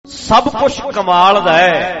सब कुछ कमाल दा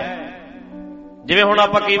है। जिवें हुण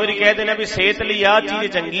आपां कई वारी कह दिंदे भी सेहत लई आ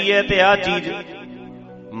चीज चंगी है ते आ चीज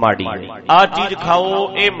माड़ी है, आ चीज खाओ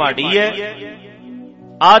ये माड़ी है,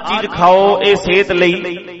 आ चीज खाओ ये सेहत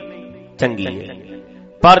लई चंगी है।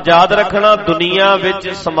 पर याद रखना दुनिया विच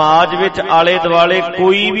समाज विच आले दुआले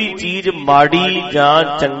कोई भी चीज माड़ी जां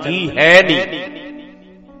चंगी है नहीं,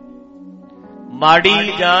 माड़ी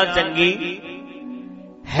जां चंगी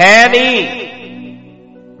है नहीं,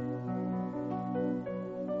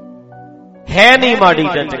 है नहीं माड़ी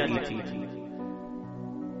जां चंगी चीज।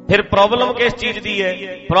 फिर प्रॉब्लम किस चीज दी है?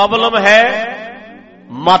 प्रॉब्लम है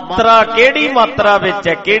मात्रा, केड़ी मात्रा विच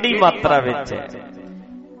है, केड़ी मात्रा विच है।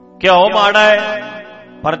 घ्यो माड़ा है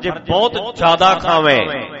पर जे बहुत ज्यादा खावे,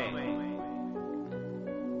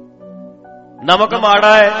 नमक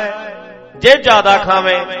माड़ा है जे ज्यादा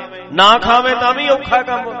खावे, ना खावे तां भी औखा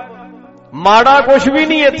काम। माड़ा कुछ भी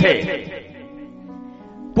नहीं इत्थे,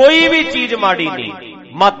 कोई भी चीज माड़ी नहीं,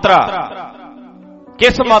 मात्रा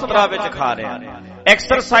किस मात्रा विच खा रहा।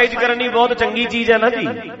 एक्सरसाइज करनी बहुत चंगी चीज है ना जी,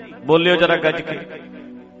 बोलियो जरा गज के।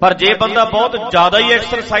 पर जे बंदा बहुत ज्यादा ही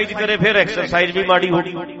एक्सरसाइज करे फिर एक्सरसाइज भी माड़ी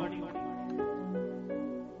होगी।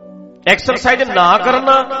 एक्सरसाइज ना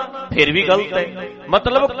करना फिर भी गलत है।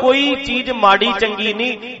 मतलब कोई चीज माड़ी चंगी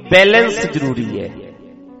नहीं, बैलेंस जरूरी है।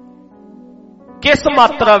 किस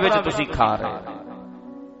मात्रा विच तुसीं खा रहे हो,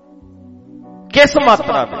 किस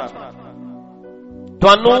मात्रा विच।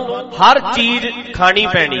 तुहानू हर चीज खानी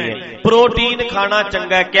पैनी है। प्रोटीन खाना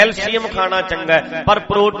चंगा है, कैल्शियम खाना चंगा है, पर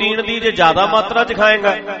प्रोटीन दी जे ज्यादा मात्रा च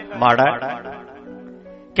खाएगा माड़ा है।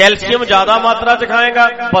 कैल्शियम ज्यादा मात्रा च खाएगा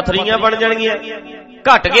पथरियां बन जाएंगियां,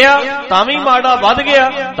 घट गया तां भी माड़ा, वध गया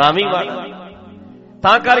तां भी माड़ा।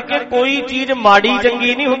 तां करके कोई चीज माड़ी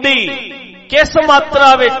चंगी नहीं हुंदी, किस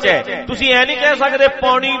मात्रा विच है। तुसीं ऐ नहीं कह सकदे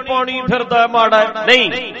पानी पानी फिरदा माड़ा है,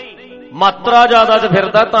 नहीं, मात्रा ज्यादा च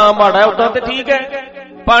फिरदा तां माड़ा है। उदां ते ठीक है,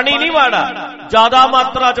 पानी नहीं माड़ा, ज्यादा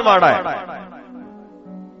मात्रा च माड़ा है।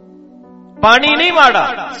 पानी नहीं माड़ा,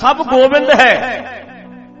 सब गोबिंद है,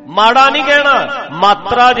 माड़ा नहीं कहना।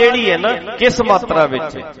 मात्रा जेड़ी है ना, किस मात्रा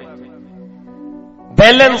विच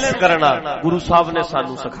बैलेंस करना गुरु साहब ने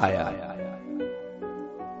सानू सिखाया।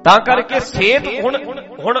 तां करके सेहत हुण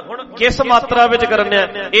किस मात्रा विच करने,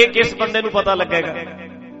 ये किस बंदे नू पता लगेगा?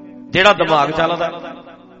 जेड़ा दिमाग चलदा।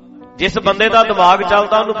 जिस बंदे दा दिमाग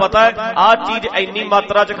चलदा उन्हें पता है आ चीज इन्नी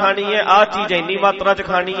मात्रा च खानी है, आ चीज इन्नी मात्रा च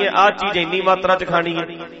खानी है, आ चीज इन्नी मात्रा च खानी है,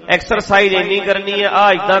 एक्सरसाइज इन्नी करनी है, आ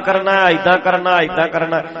इदां करना है, इदां करना, इदां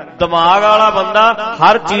करना। दिमाग वाला बंदा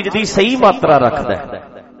हर चीज दी सही मात्रा रखदा है।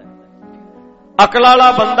 अकल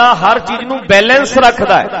वाला बंदा हर चीज नू बैलेंस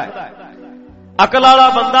रखदा है। अकल वाला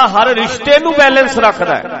बंदा हर रिश्ते नू बैलेंस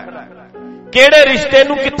रखदा है। किहड़े रिश्ते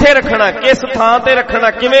नू कित्थे रखना, किस थां ते रखना,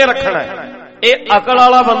 किवें रखना, ये अकल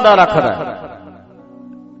वाला बंदा रखदा।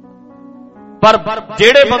 पर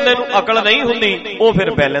जेड़े बंदे नू अकल नहीं हुंदी वो फिर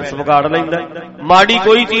बैलेंस बिगाड़ लैंदा। माड़ी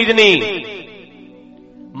कोई चीज नहीं,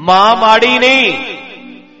 मां माड़ी नहीं,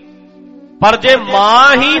 पर जे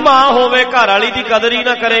मां ही मां होवे, घर वाली दी कदर ही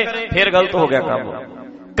ना करे, फिर गलत हो गया काम।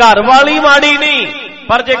 घर वाली माड़ी नहीं,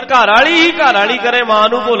 पर जे घर वाली ही घर वाली करे, मां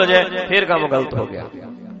नू भुल जाए, फिर काम गलत हो गया।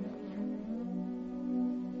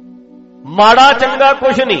 माड़ा चंगा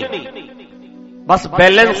कुछ नहीं, बस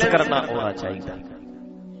बैलेंस करना होना चाहिए।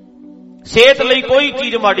 सेहत लई कोई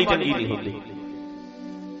चीज माड़ी चंगी नहीं होती।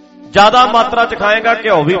 ज्यादा मात्रा च खाएगा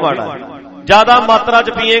घ्यो भी माड़ा, ज्यादा मात्रा च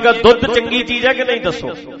पिएगा दुध चंगी चीज है कि नहीं दसो?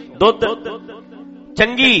 दुध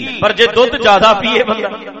चंगी, पर जे दुध ज्यादा पिए बंदा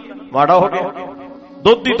माड़ा हो गया।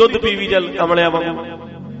 दुध ही दुध पीवी चल कमलिया वांगू,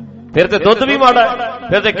 फिर तो दुध भी माड़ा है,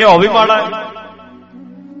 फिर तो घ्यो भी माड़ा है।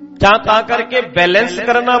 तां करके बैलेंस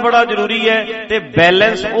करना बड़ा जरूरी है। ते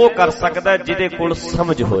बैलेंस वो कर सकता है जिदे कोल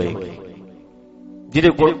समझ होएगी, जिदे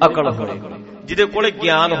कोल अकल होएगी, जिदे कोल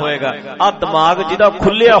ज्ञान होएगा। आ दिमाग जिदा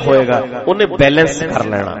खुलिया होएगा उन्हें बैलेंस कर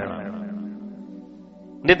लेना,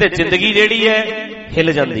 नहीं तो जिंदगी जिहड़ी है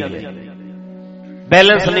हिल जाती है।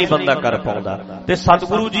 बैलेंस नहीं बंदा कर पाउंदा। ते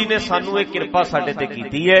सतगुरु जी ने सानू ये किरपा साडे ते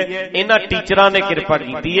कीती है, इन्हां टीचरां ने किरपा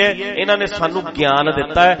कीती है, इन्हां ने सानू ज्ञान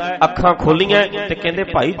दिता है, अखां खोलियां ते कहंदे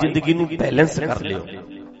भाई जिंदगी नू बैलेंस कर लियो।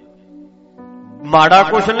 माड़ा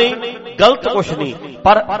कुछ नहीं, गलत कुछ नहीं,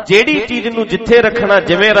 पर जेड़ी चीज नू जिथे रखना,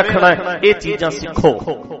 जिवें रखना, ये चीजां सिखो।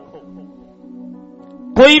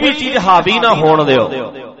 कोई भी चीज हावी ना होण दिओ,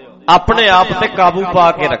 अपने आप ते काबू पा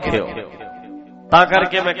के रखियो। तां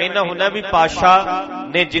करके मैं कहना हुंदा भी पातशाह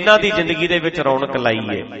ने जिन्हां दी जिंदगी दे विच रौनक लाई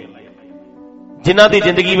है, जिन्हां दी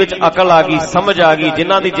जिंदगी विच अकल आ गई, समझ आ गई,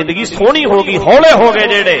 जिन्हां दी जिंदगी सोहनी हो गई, हौले हो गए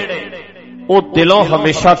जेड़े, वो दिलों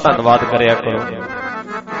हमेशा धन्नवाद करया करो।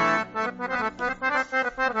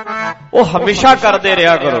 वो हमेशा करते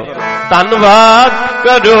रहा करो। ਧੰਨਵਾਦ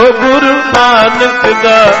ਕਰੋ ਗੁਰੂ ਨਾਨਕ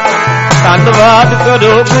ਦਾ, ਧੰਨਵਾਦ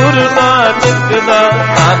ਕਰੋ ਗੁਰੂ ਨਾਨਕ ਦਾ,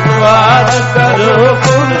 ਧੰਨਵਾਦ ਕਰੋ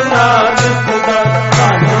ਗੁਰੂ ਨਾਨਕ ਦਾ,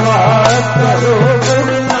 ਧੰਨਵਾਦ ਕਰੋ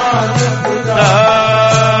ਗੁਰੂ ਨਾਨਕ ਦਾ,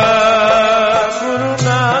 ਗੁਰੂ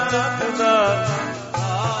ਨਾਨਕ ਦਾ।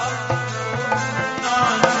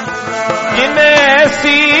 ਜਿਨੇ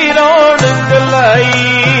ਐਸੀ ਰੌਣਕ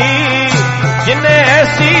ਲਾਈ, ਜਿਨੇ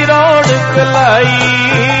ਐਸੀ ਰੌਣਕ ਲਾਈ,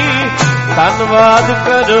 ਧੰਨਵਾਦ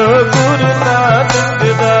ਕਰੋ ਗੁਰੂ ਨਾਨਕ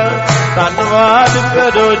ਦਾ, ਧੰਨਵਾਦ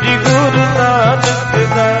ਕਰੋ ਜੀ ਗੁਰੂ ਨਾਨਕ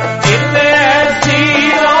ਦਾ। ਜਿਨੇ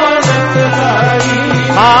ਐਸੀ ਰੌਣਕ ਲਾਈ,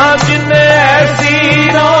 ਹਾਂ ਜਿਨੇ ਐਸੀ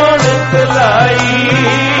ਰੌਣਕ ਲਾਈ,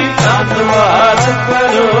 ਧੰਨਵਾਦ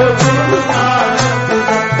ਕਰੋ ਗੁਰੂ ਨਾਨਕ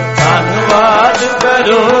ਦਾ, ਧੰਨਵਾਦ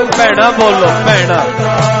ਕਰੋ। ਭੈਣਾ ਬੋਲੋ ਭੈਣਾ,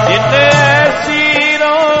 ਜਿਨੇ ਐਸੀ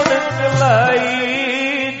ਰੌਣਕ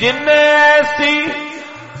ਲਾਈ, ਜਿਨੇ ਐਸੀ,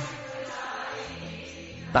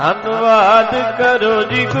 ਧੰਨਵਾਦ ਕਰੋ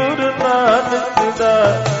ਜੀ ਗੁਰੂ ਨਾਨਕ ਦਾ।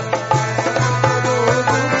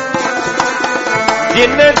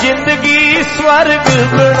 ਜਿਨੇ ਜ਼ਿੰਦਗੀ ਸਵਰਗ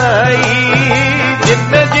ਬਣਾਈ,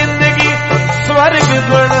 ਜਿਨੇ ਜ਼ਿੰਦਗੀ ਸਵਰਗ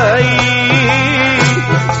ਬਣਾਈ,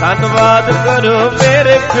 ਧੰਨਵਾਦ ਕਰੋ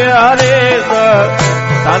ਮੇਰੇ ਪਿਆਰੇ ਦਾ,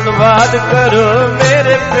 ਧੰਨਵਾਦ ਕਰੋ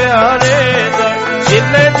ਮੇਰੇ ਪਿਆਰੇ ਦਾ।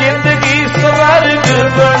 ਜਿਨੇ ਜ਼ਿੰਦਗੀ ਸਵਰਗ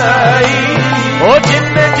ਬਣਾਈ, ਉਹ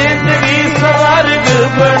ਜਿਨੇ ਜ਼ਿੰਦਗੀ ਸਵਰਗ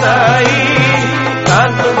ਬਣਾਈ,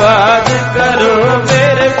 ਧੰਨਵਾਦ ਕਰੋ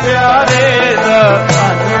ਮੇਰੇ ਪਿਆਰੇ ਦਾ।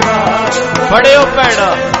 ਪੜਿਓ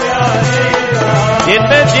ਭੈਣਾ,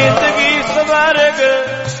 ਜਿਨੇ ਜ਼ਿੰਦਗੀ ਸਵਰਗ,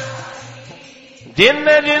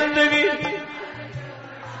 ਜਿਨੇ ਜ਼ਿੰਦਗੀ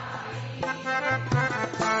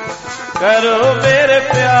ਕਰੋ ਮੇਰੇ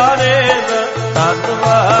ਪਿਆਰੇ ਦਾ,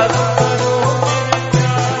 ਧੰਨਵਾਦ ਕਰੋ ਮੇਰੇ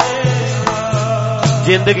ਪਿਆਰੇ ਦਾ।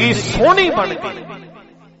 ਜ਼ਿੰਦਗੀ ਸੋਹਣੀ ਬਣ ਗਈ,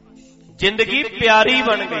 ਜ਼ਿੰਦਗੀ ਪਿਆਰੀ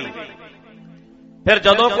ਬਣ ਗਈ। ਫਿਰ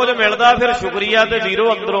ਜਦੋਂ ਕੁਝ ਮਿਲਦਾ ਫਿਰ ਸ਼ੁਕਰੀਆ ਤੇ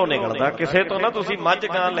ਵੀਰੋ ਅੰਦਰੋਂ ਨਿਕਲਦਾ। ਕਿਸੇ ਤੋਂ ਨਾ ਤੁਸੀਂ ਮੱਝ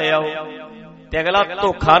ਗਾਂ ਲੈ ਆਓ ਤੇ ਅਗਲਾ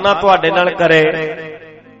ਧੋਖਾ ਨਾ ਤੁਹਾਡੇ ਨਾਲ ਕਰੇ,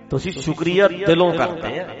 ਤੁਸੀਂ ਸ਼ੁਕਰੀਆ ਦਿਲੋਂ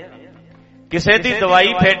ਕਰਦੇ ਆ। ਕਿਸੇ ਦੀ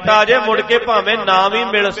ਦਵਾਈ ਫਿੱਟ ਆ ਜੇ, ਮੁੜ ਕੇ ਭਾਵੇਂ ਨਾ ਵੀ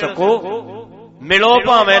ਮਿਲ ਸਕੋ, ਮਿਲੋ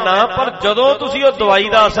ਭਾਵੇਂ ਨਾ, ਪਰ ਜਦੋਂ ਤੁਸੀਂ ਉਹ ਦਵਾਈ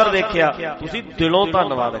ਦਾ ਅਸਰ ਦੇਖਿਆ, ਤੁਸੀਂ ਦਿਲੋਂ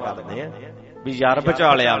ਧੰਨਵਾਦ ਕਰਦੇ ਆ ਵੀ ਯਾਰ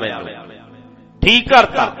ਬਚਾ ਲਿਆ ਮੈਨੂੰ, ਠੀਕ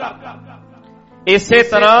ਕਰਤਾ। ਇਸੇ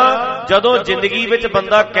ਤਰ੍ਹਾਂ ਜਦੋਂ ਜ਼ਿੰਦਗੀ ਵਿੱਚ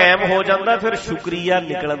ਬੰਦਾ ਕਾਇਮ ਹੋ ਜਾਂਦਾ, ਫਿਰ ਸ਼ੁਕਰੀਆ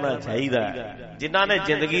ਨਿਕਲਣਾ ਚਾਹੀਦਾ, ਜਿਨ੍ਹਾਂ ਨੇ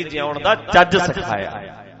ਜ਼ਿੰਦਗੀ ਜਿਉਣ ਦਾ ਚੱਜ ਸਿਖਾਇਆ,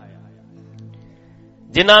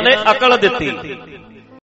 ਜਿਨ੍ਹਾਂ ਨੇ ਅਕਲ ਦਿੱਤੀ।